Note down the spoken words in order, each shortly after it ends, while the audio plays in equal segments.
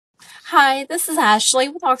Hi, this is Ashley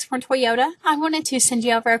with Oxmoor Toyota. I wanted to send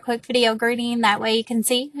you over a quick video greeting. That way you can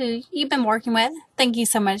see who you've been working with. Thank you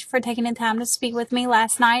so much for taking the time to speak with me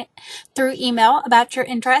last night through email about your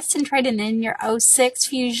interest in trading in your '06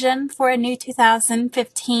 Fusion for a new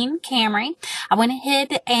 2015 Camry. I went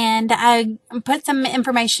ahead and I put some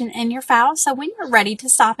information in your file. So when you're ready to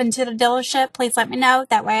stop into the dealership, please let me know.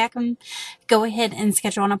 That way I can go ahead and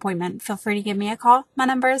schedule an appointment. Feel free to give me a call. My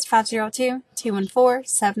number is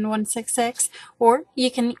 502-214-7166, or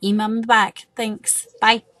you can email me back. Thanks.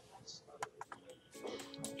 Bye.